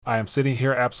I am sitting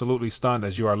here absolutely stunned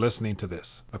as you are listening to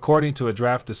this. According to a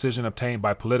draft decision obtained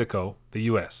by Politico, the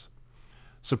U.S.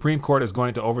 Supreme Court is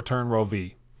going to overturn Roe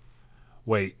v.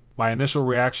 Wade. My initial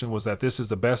reaction was that this is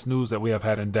the best news that we have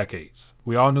had in decades.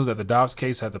 We all knew that the Dobbs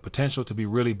case had the potential to be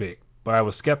really big, but I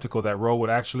was skeptical that Roe would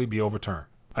actually be overturned.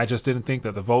 I just didn't think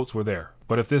that the votes were there.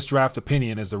 But if this draft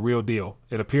opinion is the real deal,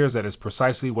 it appears that it's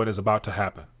precisely what is about to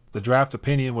happen. The draft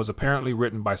opinion was apparently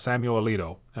written by Samuel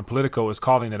Alito, and Politico is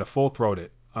calling it a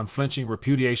full-throated, unflinching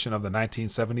repudiation of the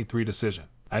 1973 decision.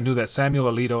 I knew that Samuel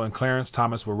Alito and Clarence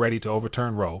Thomas were ready to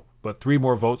overturn Roe, but 3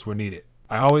 more votes were needed.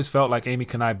 I always felt like Amy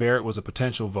Coney Barrett was a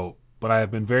potential vote, but I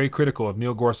have been very critical of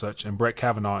Neil Gorsuch and Brett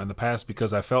Kavanaugh in the past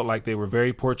because I felt like they were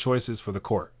very poor choices for the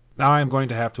court. Now I am going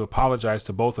to have to apologize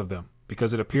to both of them,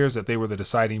 because it appears that they were the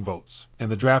deciding votes. In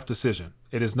the draft decision,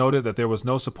 it is noted that there was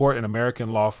no support in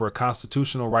American law for a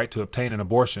constitutional right to obtain an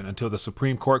abortion until the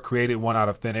Supreme Court created one out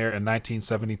of thin air in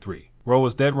 1973. Roe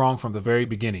was dead wrong from the very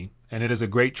beginning, and it is a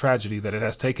great tragedy that it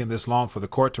has taken this long for the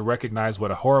court to recognize what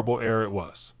a horrible error it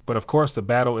was. But of course the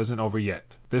battle isn't over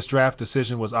yet. This draft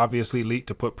decision was obviously leaked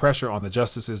to put pressure on the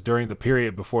justices during the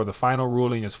period before the final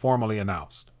ruling is formally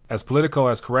announced. As Politico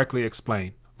has correctly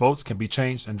explained, votes can be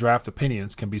changed and draft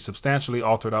opinions can be substantially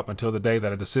altered up until the day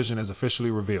that a decision is officially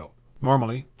revealed.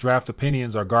 Normally, draft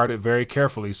opinions are guarded very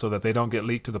carefully so that they don't get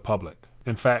leaked to the public.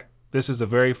 In fact, this is the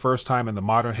very first time in the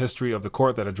modern history of the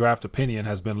court that a draft opinion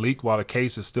has been leaked while a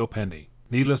case is still pending.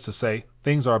 Needless to say,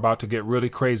 things are about to get really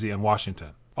crazy in Washington.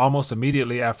 Almost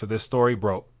immediately after this story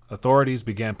broke, authorities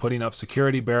began putting up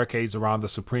security barricades around the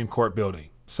Supreme Court building.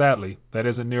 Sadly, that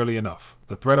isn't nearly enough.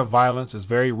 The threat of violence is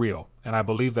very real, and I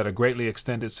believe that a greatly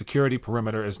extended security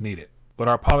perimeter is needed. But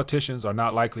our politicians are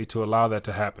not likely to allow that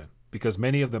to happen, because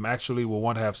many of them actually will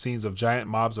want to have scenes of giant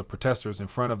mobs of protesters in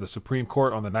front of the Supreme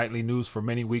Court on the nightly news for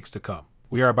many weeks to come.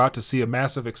 We are about to see a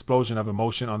massive explosion of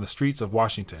emotion on the streets of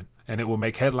Washington, and it will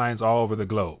make headlines all over the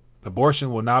globe.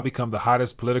 Abortion will now become the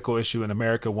hottest political issue in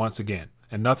America once again,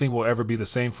 and nothing will ever be the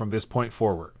same from this point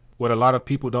forward. What a lot of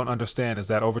people don't understand is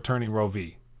that overturning Roe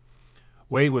v.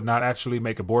 Wade would not actually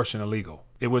make abortion illegal.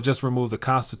 It would just remove the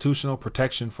constitutional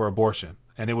protection for abortion,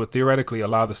 and it would theoretically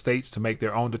allow the states to make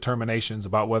their own determinations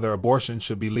about whether abortion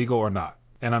should be legal or not.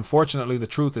 And unfortunately, the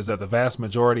truth is that the vast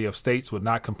majority of states would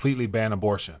not completely ban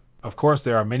abortion. Of course,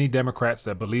 there are many Democrats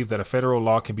that believe that a federal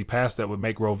law can be passed that would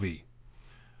make Roe v.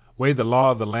 Wade the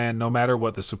law of the land no matter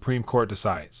what the Supreme Court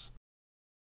decides.